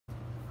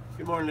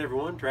Good morning,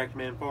 everyone.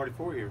 Tractorman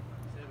 44 here.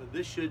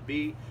 This should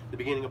be the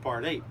beginning of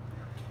part 8.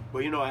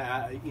 Well, you know,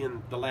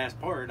 in the last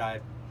part,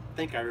 I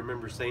think I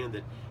remember saying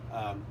that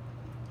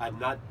I've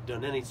not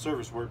done any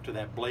service work to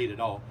that blade at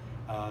all.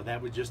 That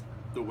was just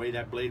the way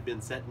that blade had been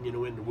sitting, you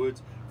know, in the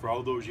woods for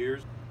all those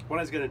years. What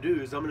I was going to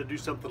do is I'm going to do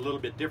something a little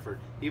bit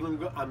different.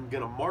 I'm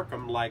going to mark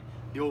them like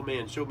the old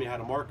man showed me how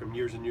to mark them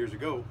years and years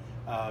ago,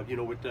 you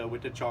know, with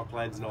the chalk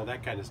lines and all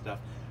that kind of stuff.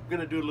 I'm going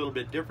to do a little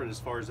bit different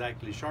as far as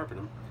actually sharpen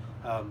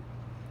them.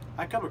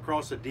 I come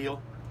across a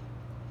deal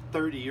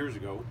 30 years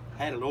ago.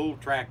 I had an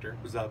old tractor.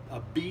 It was a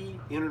B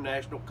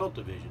International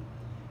Cultivision.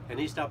 And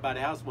he stopped by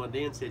the house one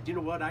day and said, you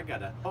know what, I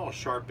got a all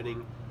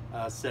sharpening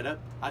setup.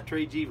 I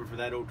trade you even for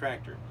that old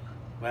tractor.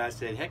 Well, I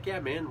said, heck yeah,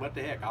 man, what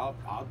the heck,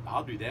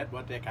 I'll do that.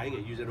 What the heck, I ain't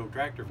gonna use that old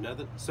tractor for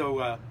nothing.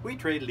 So we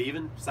traded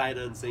even, sight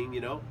unseen, you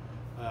know.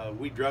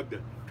 We drug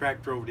the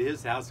tractor over to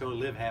his house. He only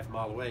lived half a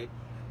mile away.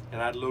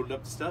 And I'd loaded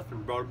up the stuff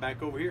and brought it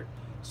back over here.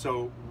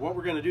 So what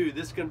we're gonna do,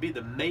 this is gonna be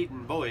the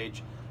maiden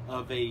voyage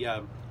of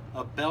a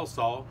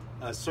Belsaw,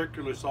 a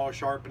circular saw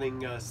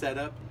sharpening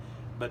setup.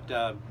 But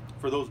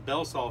for those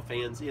Belsaw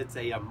fans, it's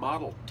a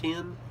Model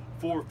 10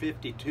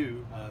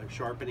 452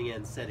 sharpening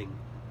and setting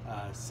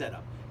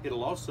setup.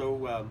 It'll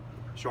also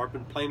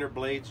sharpen planer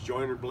blades,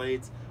 joiner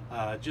blades,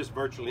 just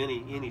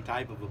virtually any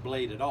type of a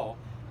blade at all,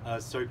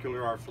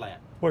 circular or flat.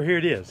 Well, here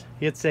it is.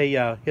 It's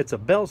a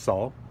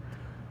Belsaw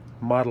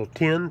Model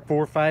 10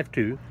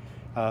 452.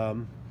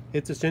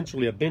 It's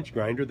essentially a bench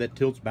grinder that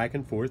tilts back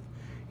and forth.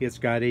 It's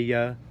got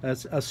a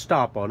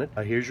stop on it.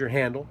 Here's your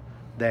handle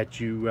that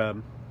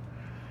you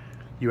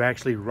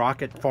actually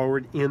rock it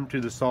forward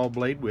into the saw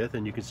blade with,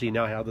 and you can see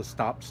now how the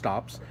stop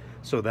stops.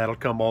 So that'll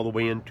come all the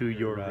way into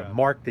your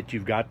mark that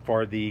you've got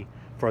for the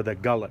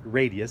gullet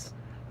radius,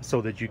 so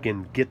that you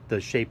can get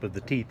the shape of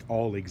the teeth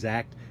all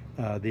exact,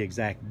 the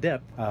exact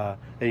depth. And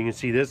you can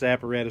see this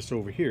apparatus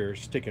over here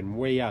sticking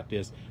way out,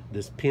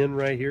 this pin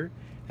right here,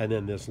 and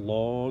then this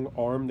long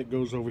arm that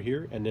goes over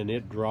here, and then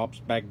it drops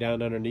back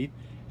down underneath,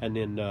 and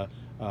then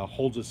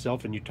holds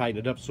itself, and you tighten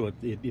it up so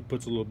it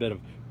puts a little bit of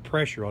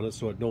pressure on it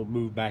so it don't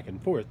move back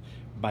and forth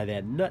by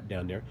that nut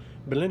down there.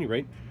 But at any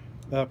rate,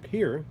 up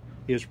here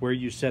is where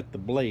you set the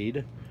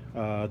blade.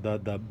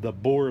 The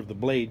bore of the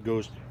blade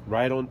goes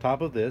right on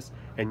top of this,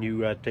 and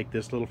you take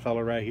this little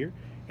fella right here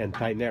and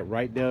tighten that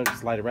right down,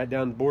 slide it right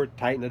down the board,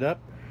 tighten it up,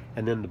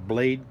 and then the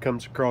blade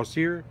comes across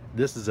here.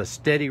 This is a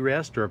steady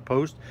rest or a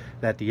post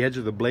that the edge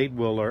of the blade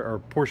will, or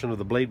portion of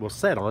the blade will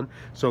set on,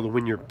 so that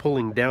when you're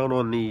pulling down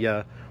on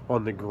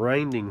the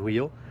grinding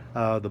wheel,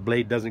 the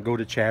blade doesn't go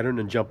to chattering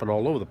and jumping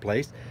all over the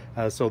place,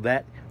 so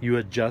that you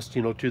adjust,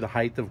 you know, to the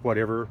height of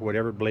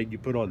whatever blade you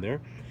put on there.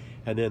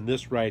 And then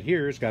this right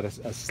here has got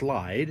a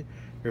slide.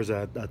 There's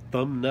a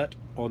thumb nut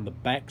on the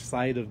back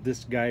side of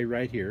this guy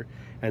right here,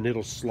 and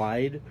it'll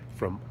slide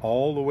from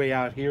all the way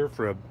out here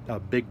for a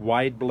big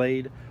wide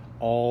blade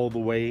all the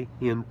way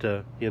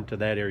into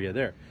that area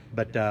there.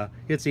 But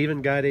it's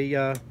even got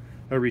a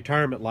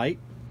retirement light,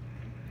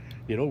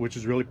 you know, which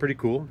is really pretty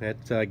cool.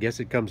 That I guess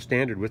it comes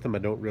standard with them. I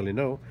don't really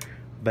know.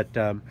 But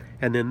and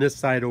then this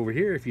side over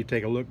here, if you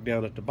take a look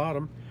down at the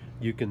bottom,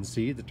 you can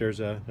see that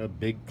there's a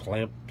big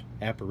clamped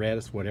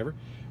apparatus, whatever.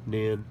 And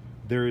then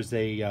there's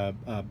a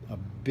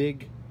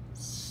big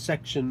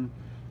section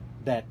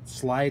that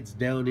slides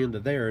down into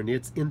there, and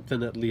it's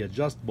infinitely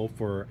adjustable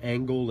for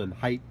angle and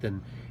height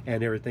and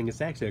everything.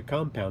 It's actually a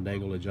compound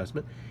angle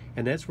adjustment,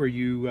 and that's where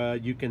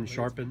you can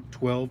sharpen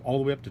 12 all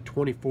the way up to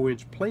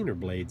 24-inch planer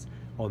blades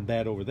on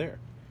that over there.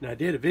 Now, I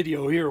did a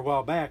video here a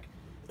while back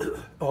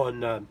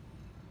on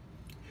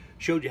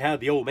showed you how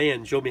the old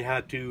man showed me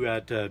how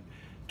to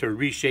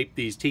reshape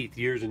these teeth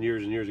years and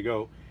years and years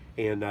ago,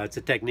 and it's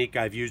a technique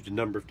I've used a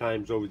number of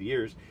times over the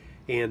years.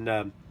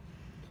 And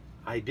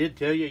I did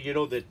tell you, you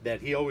know,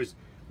 that he always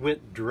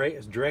went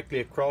directly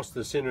across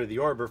the center of the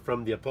arbor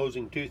from the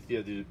opposing tooth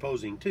to the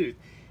opposing tooth,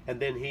 and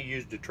then he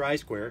used a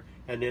tri-square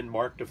and then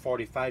marked a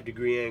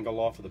 45-degree angle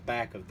off of the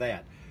back of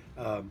that.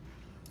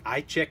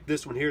 I checked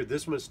this one here.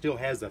 This one still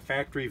has a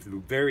factory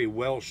very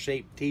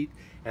well-shaped teeth,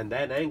 and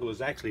that angle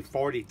is actually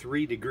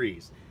 43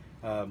 degrees.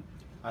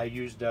 I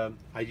used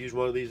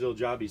one of these little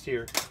jobbies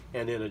here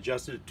and then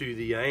adjusted it to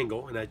the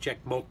angle, and I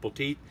checked multiple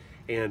teeth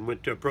and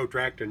went to a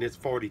protractor, and it's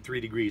 43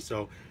 degrees.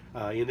 So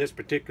in this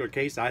particular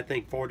case, I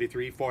think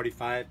 43,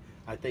 45,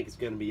 I think it's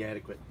going to be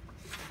adequate.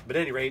 But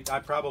at any rate, I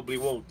probably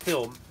won't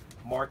film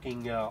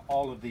marking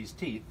all of these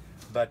teeth,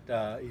 but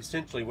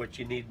essentially what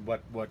you need,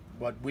 what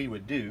we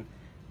would do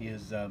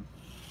is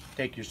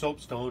take your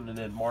soapstone and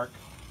then mark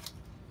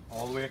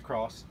all the way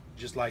across,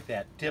 just like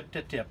that, tip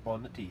to tip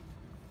on the teeth.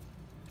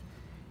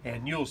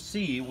 And you'll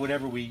see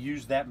whenever we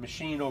use that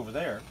machine over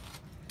there,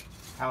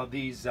 how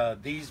these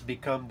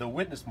become the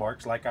witness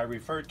marks, like I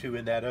referred to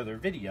in that other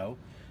video.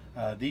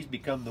 These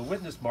become the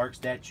witness marks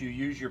that you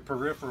use your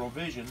peripheral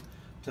vision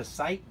to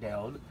sight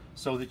down,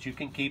 so that you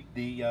can keep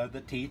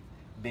the teeth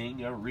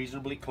being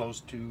reasonably close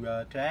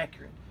to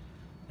accurate.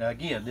 Now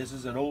again, this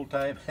is an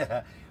old-time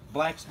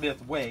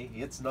blacksmith way.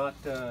 It's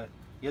not the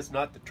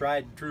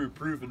tried and true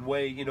proven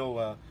way, you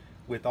know,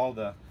 with all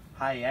the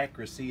high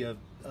accuracy of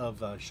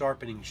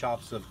sharpening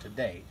shops of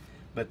today.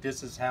 But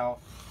this is how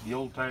the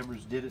old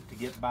timers did it to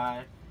get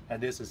by,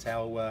 and this is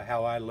how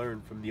I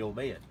learned from the old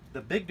man.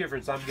 The big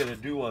difference I'm going to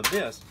do on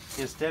this,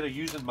 instead of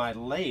using my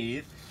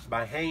lathe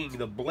by hanging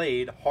the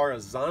blade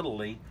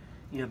horizontally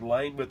in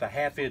line with a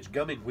 1/2-inch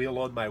gumming wheel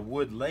on my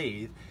wood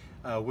lathe,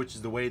 which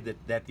is the way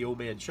that the old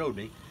man showed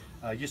me,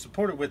 you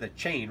support it with a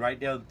chain right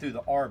down through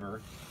the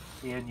arbor,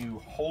 and you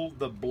hold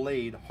the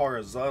blade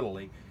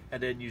horizontally,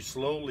 and then you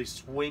slowly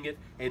swing it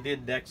and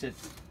index it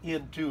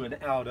into and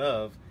out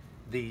of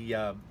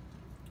the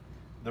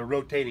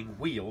rotating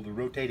wheel, the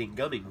rotating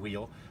gumming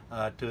wheel,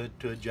 to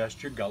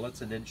adjust your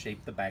gullets and then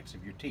shape the backs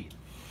of your teeth.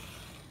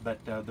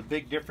 But the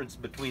big difference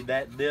between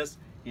that and this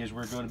is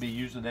we're going to be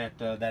using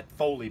that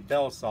Foley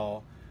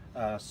Belsaw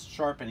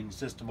sharpening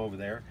system over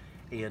there,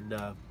 and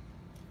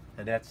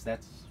that's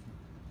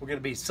we're going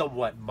to be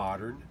somewhat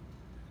modern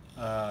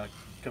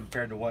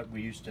compared to what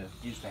we used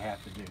to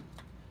have to do.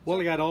 Well,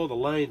 I got all the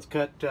lines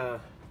cut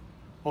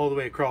all the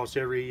way across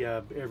every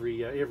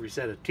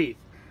set of teeth,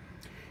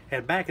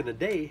 and back in the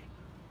day,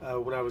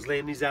 when I was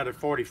laying these out at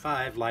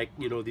 45, like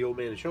the old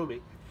man showed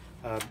me,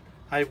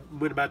 I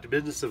went about the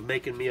business of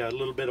making me a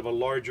little bit of a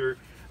larger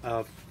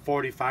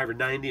 45 or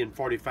 90 and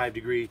 45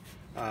 degree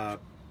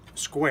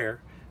square,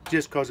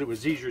 just because it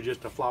was easier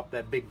just to flop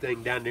that big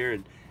thing down there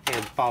and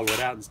follow it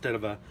out instead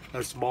of a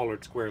smaller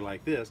square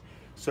like this.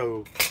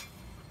 So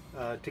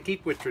to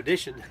keep with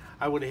tradition,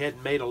 I went ahead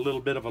and made a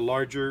little bit of a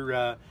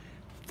larger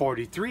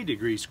 43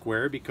 degree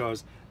square,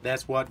 because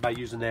that's what, by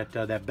using that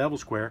bevel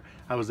square,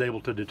 I was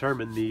able to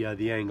determine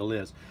the angle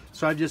is.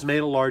 So I've just made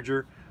a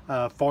larger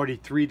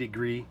 43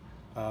 degree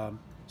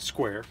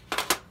square.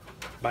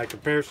 By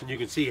comparison, you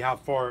can see how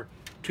far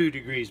 2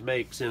 degrees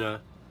makes in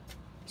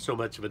so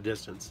much of a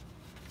distance.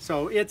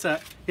 So it's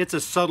a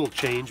subtle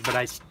change, but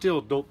I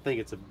still don't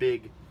think it's a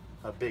big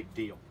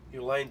deal.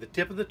 You line the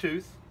tip of the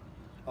tooth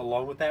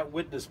along with that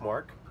witness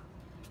mark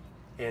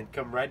and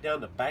come right down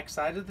the back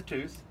side of the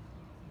tooth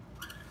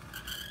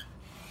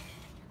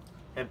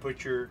and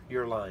put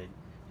your line.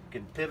 You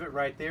can pivot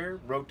right there,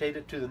 rotate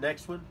it to the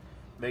next one,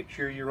 make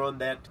sure you're on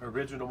that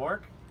original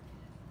mark,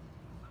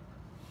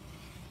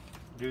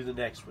 do the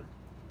next one,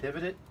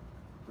 pivot it,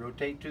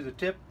 rotate to the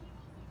tip,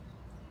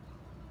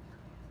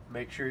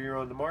 make sure you're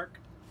on the mark,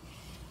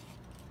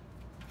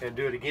 and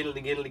do it again and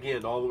again and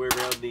again all the way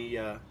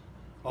around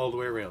all the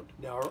way around.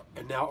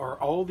 Now are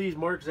all these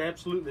marks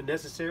absolutely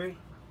necessary?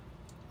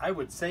 I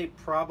would say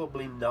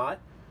probably not,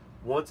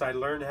 once I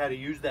learned how to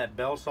use that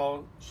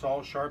Belsaw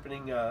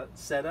sharpening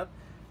setup,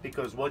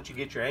 because once you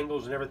get your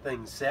angles and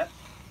everything set,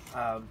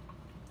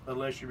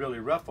 unless you're really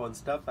rough on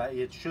stuff,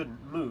 it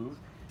shouldn't move.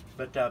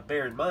 But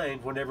bear in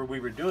mind, whenever we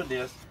were doing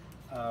this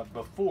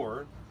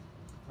before,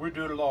 we're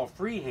doing it all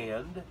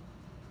freehand.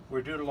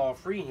 We're doing it all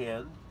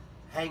freehand,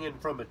 hanging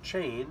from a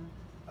chain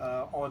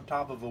on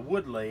top of a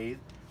wood lathe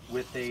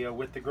with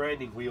the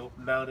grinding wheel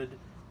mounted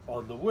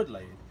on the wood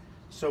lathe.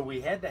 So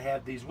we had to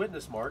have these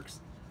witness marks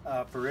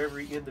for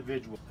every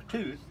individual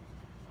tooth,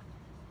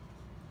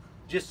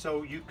 just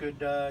so you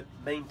could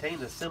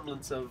maintain a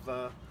semblance of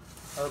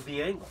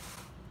the angle.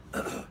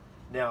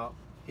 Now,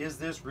 is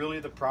this really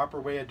the proper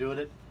way of doing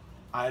it?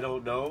 I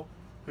don't know.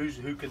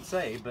 Who can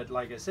say? But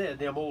like I said,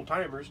 them old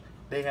timers,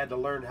 they had to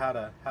learn how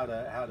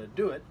to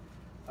do it,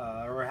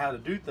 or how to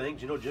do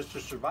things, just to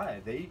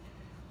survive. They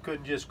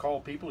couldn't just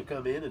call people to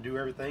come in and do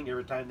everything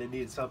every time they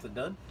needed something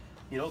done.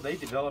 They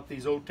developed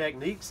these old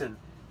techniques, and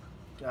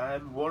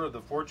I'm one of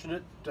the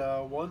fortunate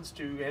ones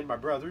and my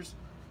brothers,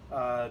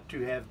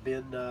 to have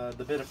been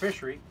the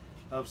beneficiary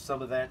of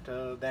some of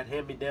that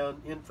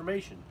hand-me-down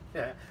information.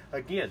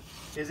 Again,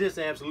 is this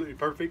absolutely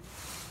perfect?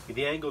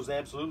 The angle's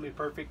absolutely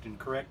perfect and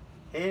correct?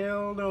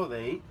 Hell no,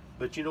 they ain't.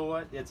 But you know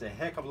what? It's a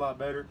heck of a lot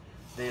better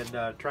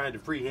than trying to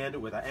freehand it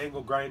with an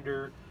angle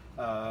grinder,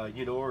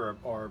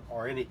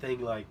 or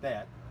anything like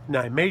that.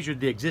 Now, I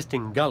measured the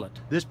existing gullet.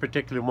 This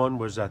particular one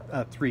was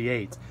a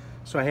 3/8,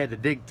 so I had to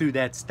dig through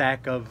that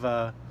stack of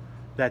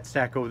that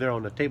stack over there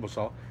on the table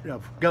saw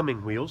of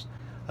gumming wheels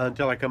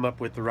until I come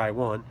up with the right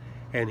one.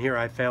 And here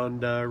I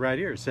found right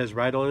here, it says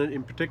right on it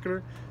in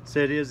particular,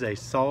 said it is a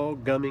saw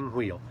gumming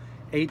wheel,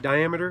 8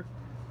 diameter,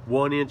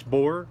 1-inch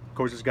bore. Of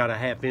course, it's got a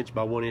 1/2 inch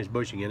by 1 inch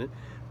bushing in it,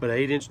 but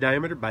 8-inch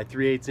diameter by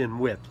 3/8 in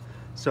width.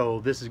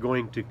 So this is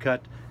going to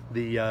cut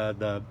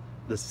the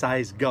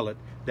size gullet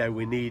that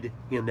we need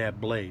in that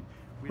blade.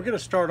 We're going to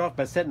start off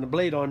by setting the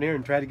blade on there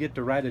and try to get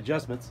the right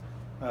adjustments.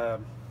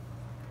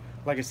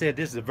 Like I said,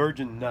 this is a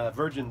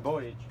virgin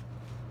voyage.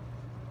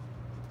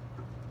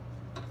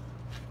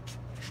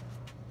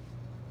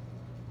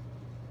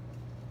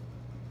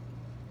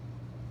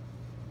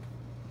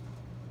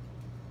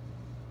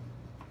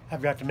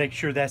 I've got to make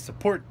sure that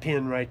support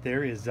pin right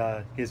there is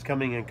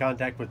coming in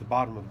contact with the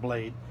bottom of the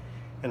blade,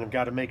 and I've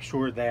got to make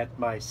sure that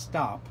my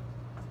stop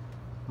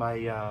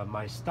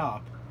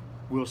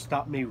will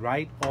stop me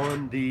right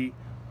on the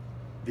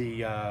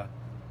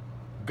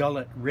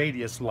gullet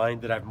radius line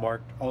that I've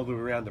marked all the way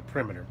around the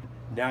perimeter.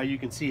 Now you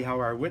can see how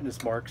our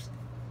witness marks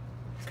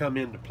come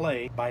into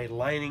play by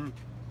lining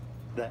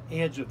the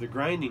edge of the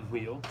grinding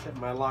wheel. Set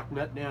my lock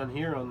nut down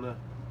here on that.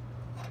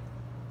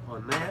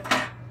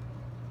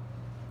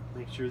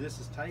 Make sure this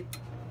is tight.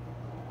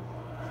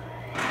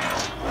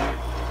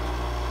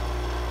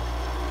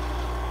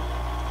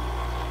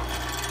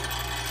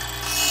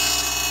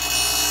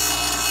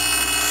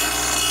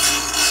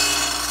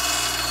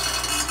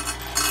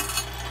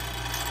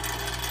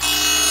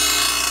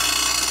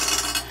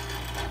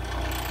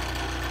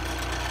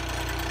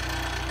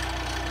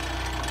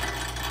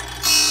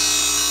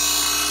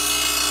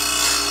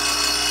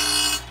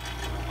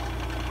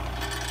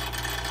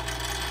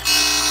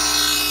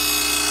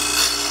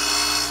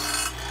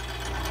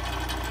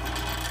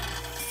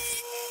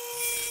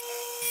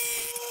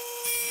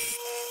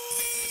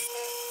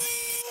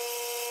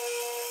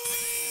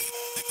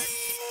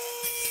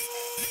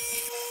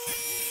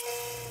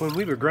 When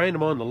we would grind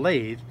them on the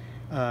lathe,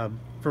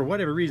 for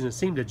whatever reason, it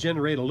seemed to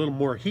generate a little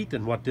more heat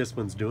than what this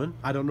one's doing.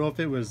 I don't know if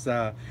it was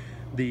the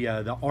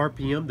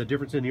RPM, the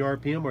difference in the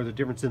RPM, or the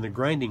difference in the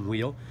grinding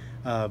wheel.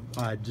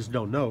 I just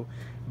don't know.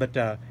 But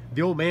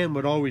the old man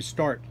would always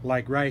start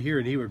like right here,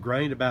 and he would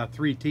grind about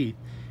 3 teeth,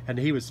 and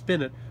he would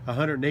spin it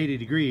 180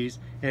 degrees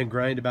and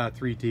grind about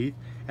 3 teeth,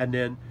 and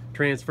then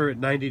transfer it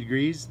 90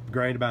 degrees,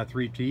 grind about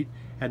 3 teeth,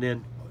 and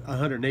then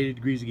 180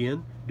 degrees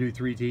again, do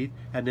 3 teeth,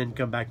 and then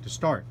come back to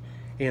start.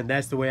 And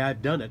that's the way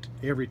I've done it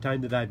every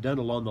time that I've done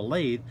it on the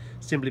lathe,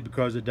 simply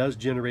because it does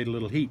generate a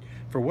little heat.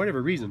 For whatever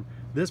reason,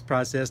 this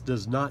process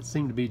does not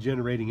seem to be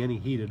generating any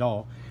heat at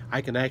all.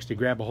 I can actually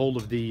grab a hold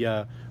of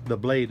the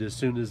blade as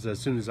soon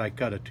as I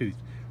cut a tooth.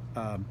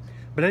 But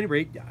at any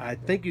rate, I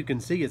think you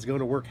can see it's going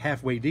to work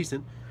halfway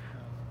decent.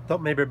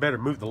 Thought maybe I better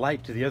move the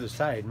light to the other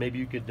side. Maybe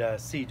you could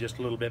see just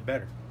a little bit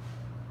better.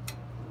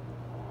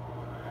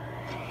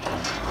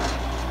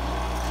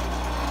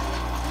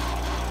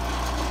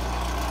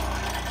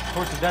 Of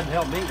course, it doesn't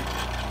help me.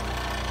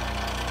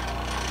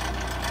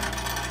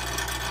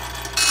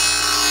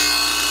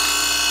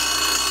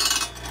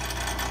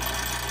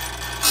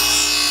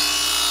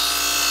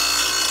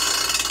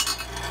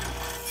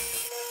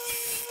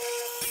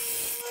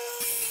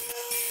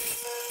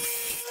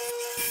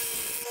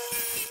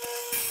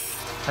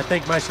 I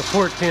think my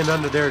support pin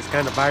under there is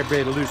kind of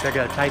vibrated loose. I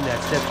got to tighten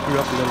that step screw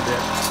up a little bit.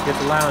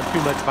 It's allowing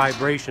too much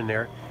vibration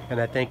there,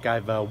 and I think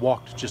I've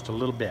walked just a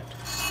little bit.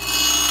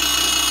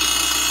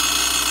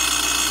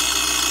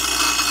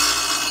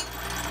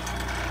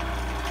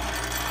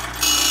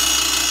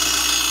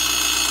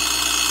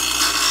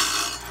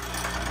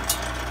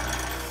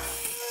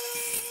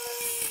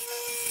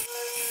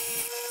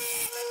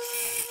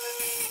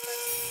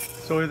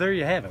 So there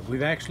you have it.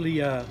 We've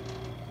actually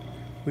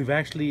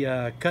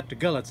cut the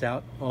gullets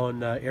out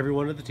on every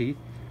one of the teeth.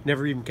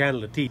 Never even counted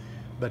the teeth,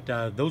 but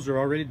those are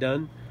already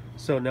done.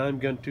 So now I'm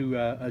going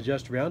to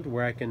adjust around to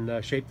where I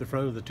can shape the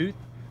front of the tooth.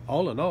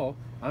 All in all,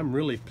 I'm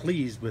really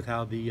pleased with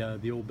how the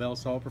old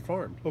Belsaw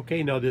performed.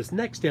 Okay, now this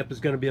next step is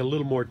going to be a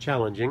little more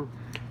challenging.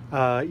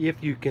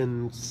 If you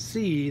can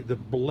see, the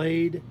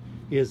blade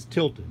is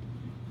tilted.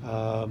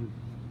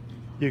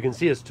 You can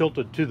see it's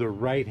tilted to the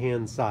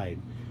right-hand side.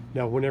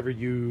 Now, whenever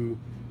you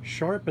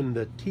sharpen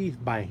the teeth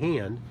by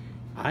hand,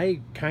 I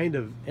kind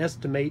of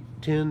estimate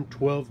 10,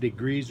 12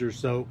 degrees or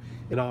so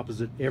in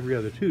every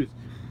other tooth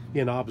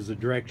in opposite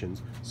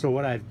directions. So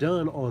what I've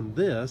done on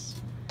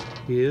this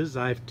is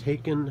I've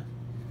taken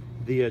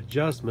the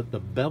adjustment, the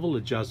bevel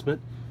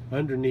adjustment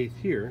underneath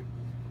here.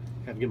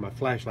 I have to get my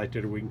flashlight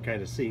there so we can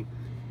kind of see.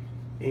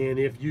 And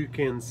if you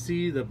can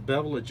see the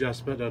bevel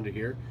adjustment under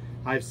here,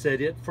 I've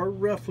set it for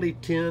roughly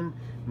 10,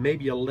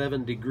 maybe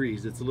 11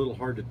 degrees. It's a little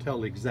hard to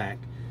tell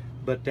exact,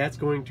 but that's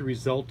going to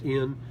result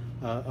in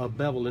a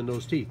bevel in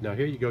those teeth. Now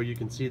here you go, you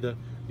can see the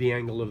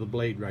angle of the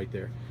blade right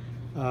there.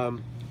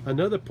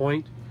 Another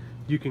point,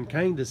 you can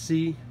kind of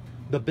see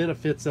the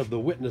benefits of the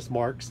witness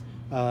marks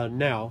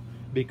now,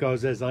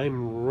 because as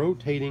I'm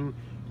rotating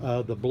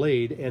the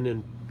blade and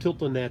then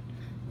tilting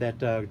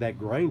that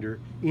grinder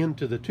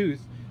into the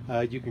tooth,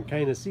 you can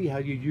kind of see how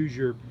you use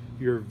your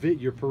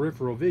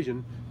peripheral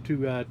vision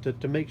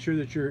to make sure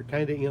that you're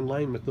kind of in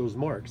line with those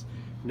marks.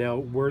 Now,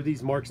 were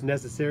these marks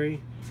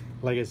necessary?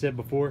 Like I said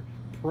before,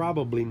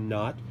 probably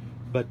not.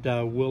 But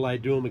will I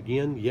do them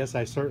again? Yes,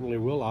 I certainly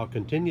will. I'll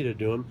continue to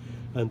do them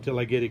until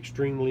I get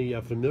extremely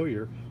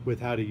familiar with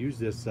how to use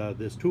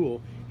this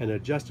tool and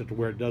adjust it to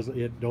where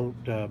it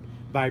don't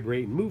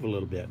vibrate and move a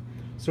little bit.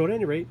 So at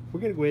any rate,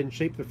 we're going to go ahead and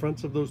shape the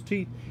fronts of those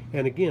teeth.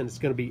 And again, it's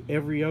going to be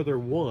every other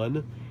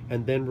one,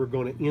 and then we're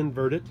going to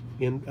invert it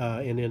and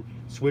then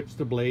switch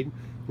the blade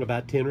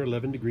about 10 or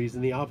 11 degrees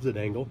in the opposite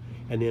angle,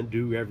 and then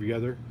do every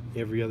other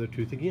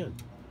tooth again.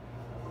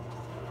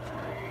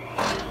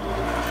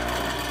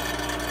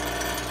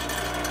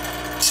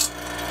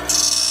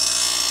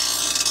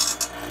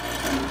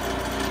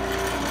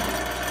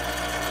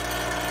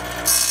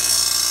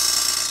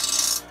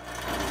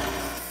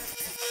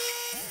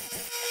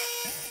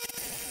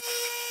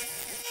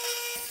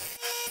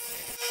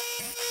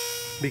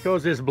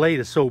 Because this blade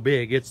is so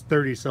big, it's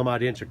 30 some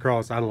odd inch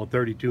across, I don't know,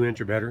 32 inch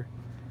or better.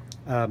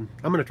 I'm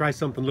going to try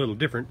something a little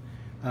different.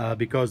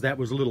 because that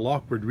was a little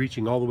awkward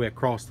reaching all the way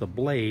across the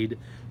blade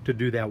to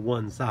do that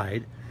one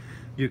side.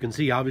 You can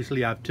see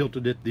obviously I've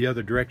tilted it the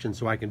other direction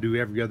so I can do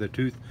every other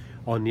tooth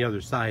on the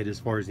other side as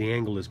far as the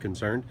angle is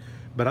concerned.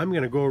 But I'm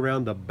going to go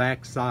around the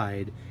back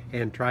side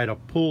and try to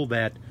pull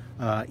that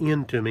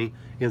into me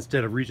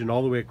instead of reaching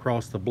all the way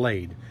across the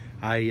blade.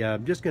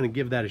 I'm just going to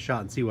give that a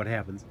shot and see what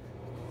happens.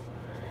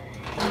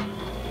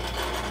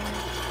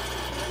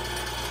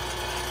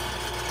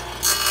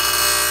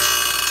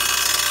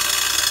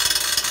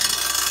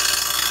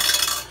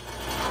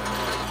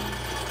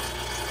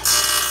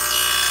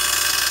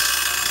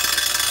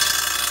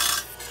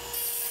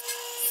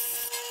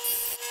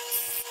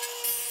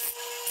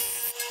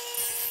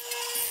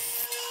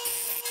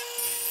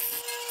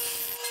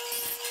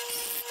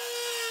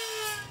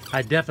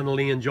 I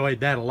definitely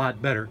enjoyed that a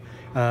lot better.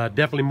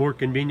 Definitely more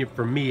convenient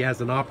for me as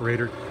an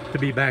operator to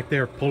be back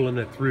there pulling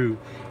it through,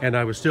 and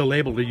I was still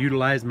able to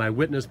utilize my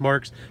witness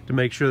marks to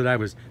make sure that I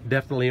was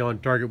definitely on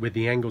target with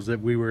the angles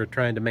that we were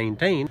trying to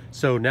maintain.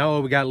 So now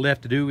all we got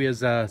left to do is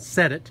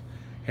set it,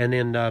 and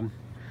then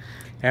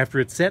after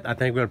it's set, I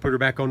think we're going to put her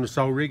back on the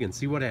saw rig and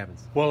see what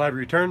happens. Well, I've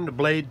returned the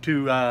blade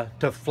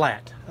to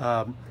flat,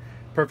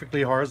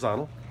 perfectly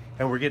horizontal,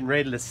 and we're getting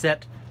ready to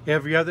set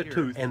every other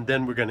tooth, and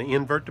then we're going to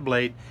invert the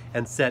blade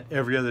and set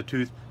every other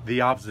tooth the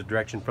opposite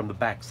direction from the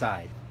back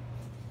side.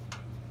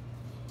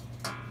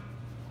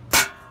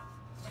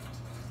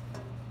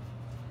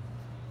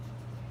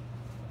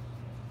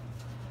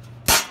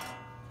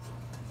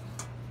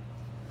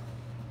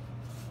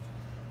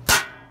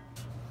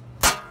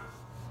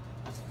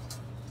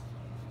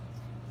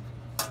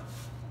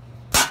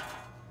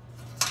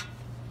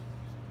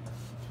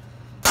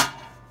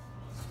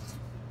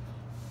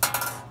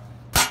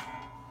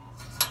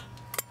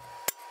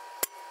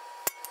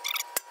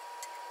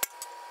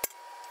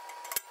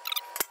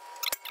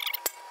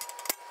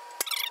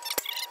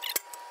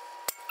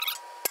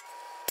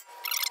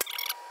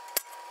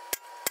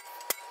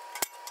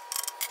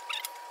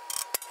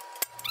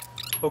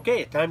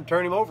 Okay, time to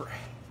turn him over.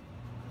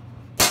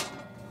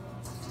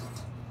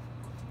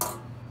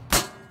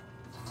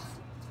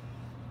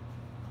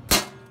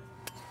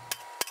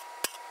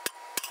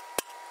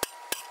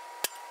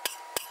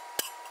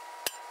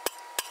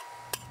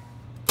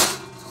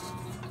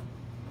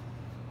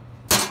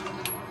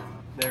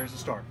 There's the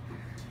start.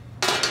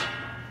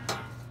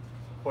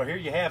 Well, here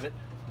you have it,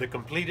 the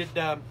completed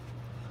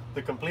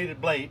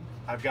blade.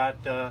 I've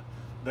got the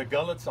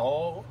gullets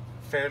all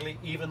fairly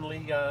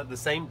evenly the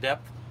same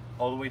depth,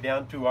 all the way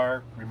down to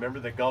our, remember,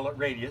 the gullet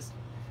radius.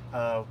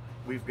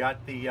 We've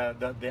got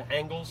the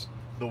angles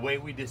the way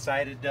we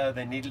decided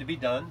they needed to be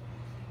done,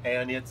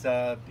 and it's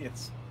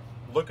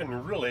looking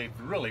really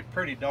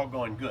pretty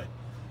doggone good.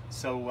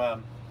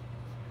 So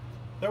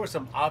there were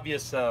some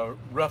obvious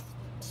rough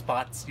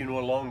spots, you know,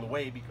 along the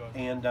way, because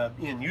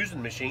in using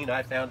the machine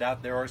I found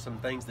out there are some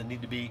things that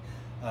need to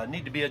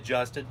be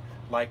adjusted,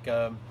 like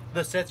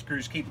the set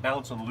screws keep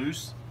bouncing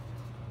loose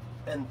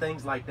and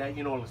things like that,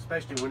 you know,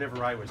 especially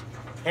whenever I was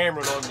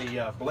hammering on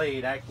the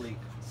blade, actually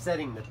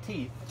setting the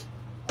teeth.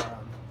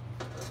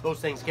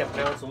 Those things kept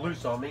bouncing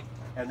loose on me,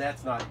 and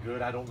that's not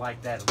good. I don't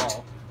like that at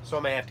all. So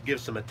I may have to give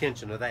some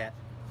attention to that.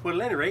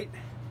 Well, at any rate,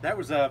 that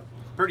was a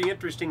pretty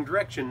interesting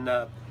direction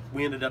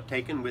we ended up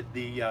taking with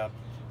the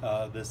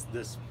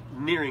this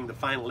nearing the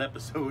final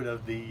episode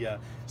of the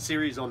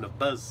series on the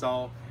Buzz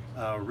Saw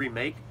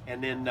remake.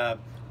 And then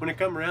when it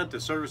come around to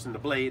servicing the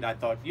blade, I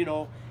thought, you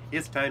know,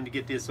 it's time to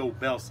get this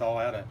old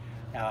Belsaw out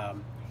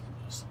of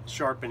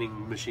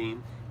sharpening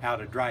machine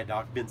out of dry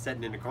dock. Been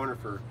sitting in the corner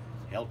for,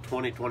 hell,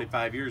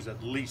 20-25 years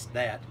at least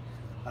that.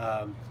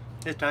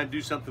 It's time to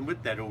do something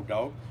with that old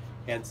dog.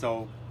 And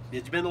so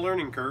it's been a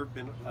learning curve,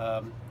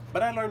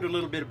 but I learned a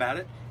little bit about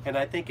it, and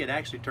I think it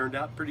actually turned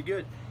out pretty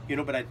good. You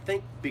know, but I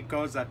think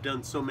because I've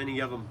done so many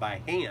of them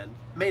by hand,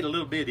 made it a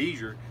little bit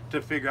easier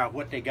to figure out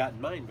what they got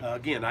in mind.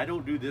 Again, I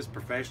don't do this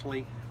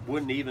professionally,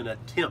 wouldn't even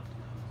attempt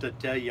to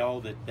tell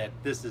y'all that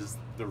this is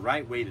the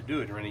right way to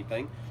do it or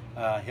anything.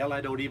 Hell,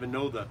 I don't even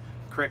know the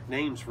correct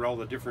names for all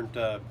the different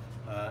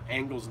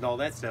angles and all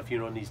that stuff, you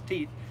know, on these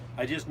teeth.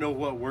 I just know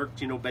what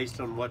worked, you know, based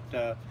on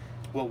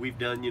what we've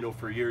done, you know,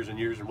 for years and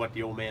years, and what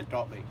the old man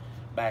taught me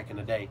back in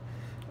the day.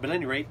 But at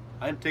any rate,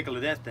 I'm tickled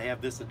to death to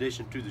have this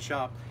addition to the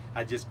shop.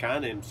 I just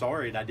kind of am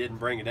sorry that I didn't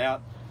bring it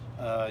out,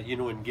 you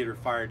know, and get her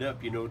fired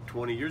up, you know,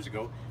 20 years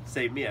ago.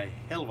 Saved me a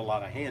hell of a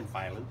lot of hand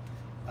filing.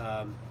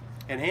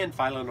 And hand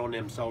filing on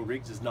them saw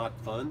rigs is not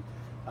fun.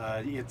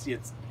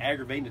 It's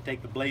aggravating to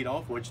take the blade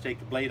off. Once you take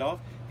the blade off,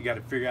 you got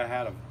to figure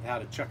out how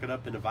to chuck it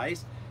up in a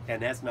vise,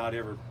 and that's not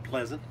ever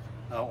pleasant.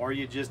 Or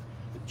you just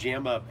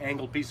jam a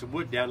angled piece of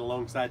wood down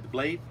alongside the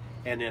blade,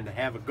 and then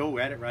have a go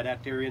at it right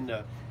out there in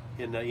the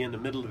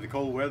middle of the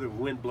cold weather, with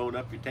wind blowing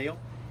up your tail,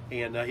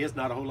 and it's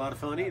not a whole lot of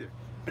fun either.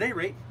 But at any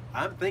rate,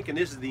 I'm thinking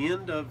this is the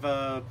end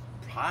of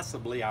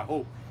possibly, I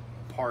hope,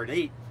 part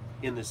 8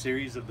 in the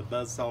series of the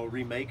Buzz Saw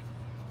remake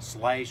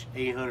 /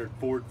 800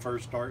 Ford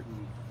first start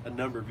in a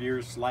number of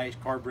years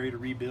 / carburetor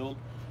rebuild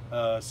 /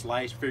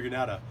 figuring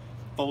out a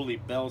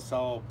Foley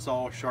Belsaw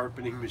saw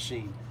sharpening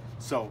machine.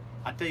 So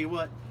I tell you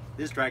what,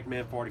 this is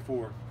Trackman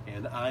 44,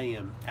 and I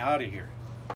am out of here.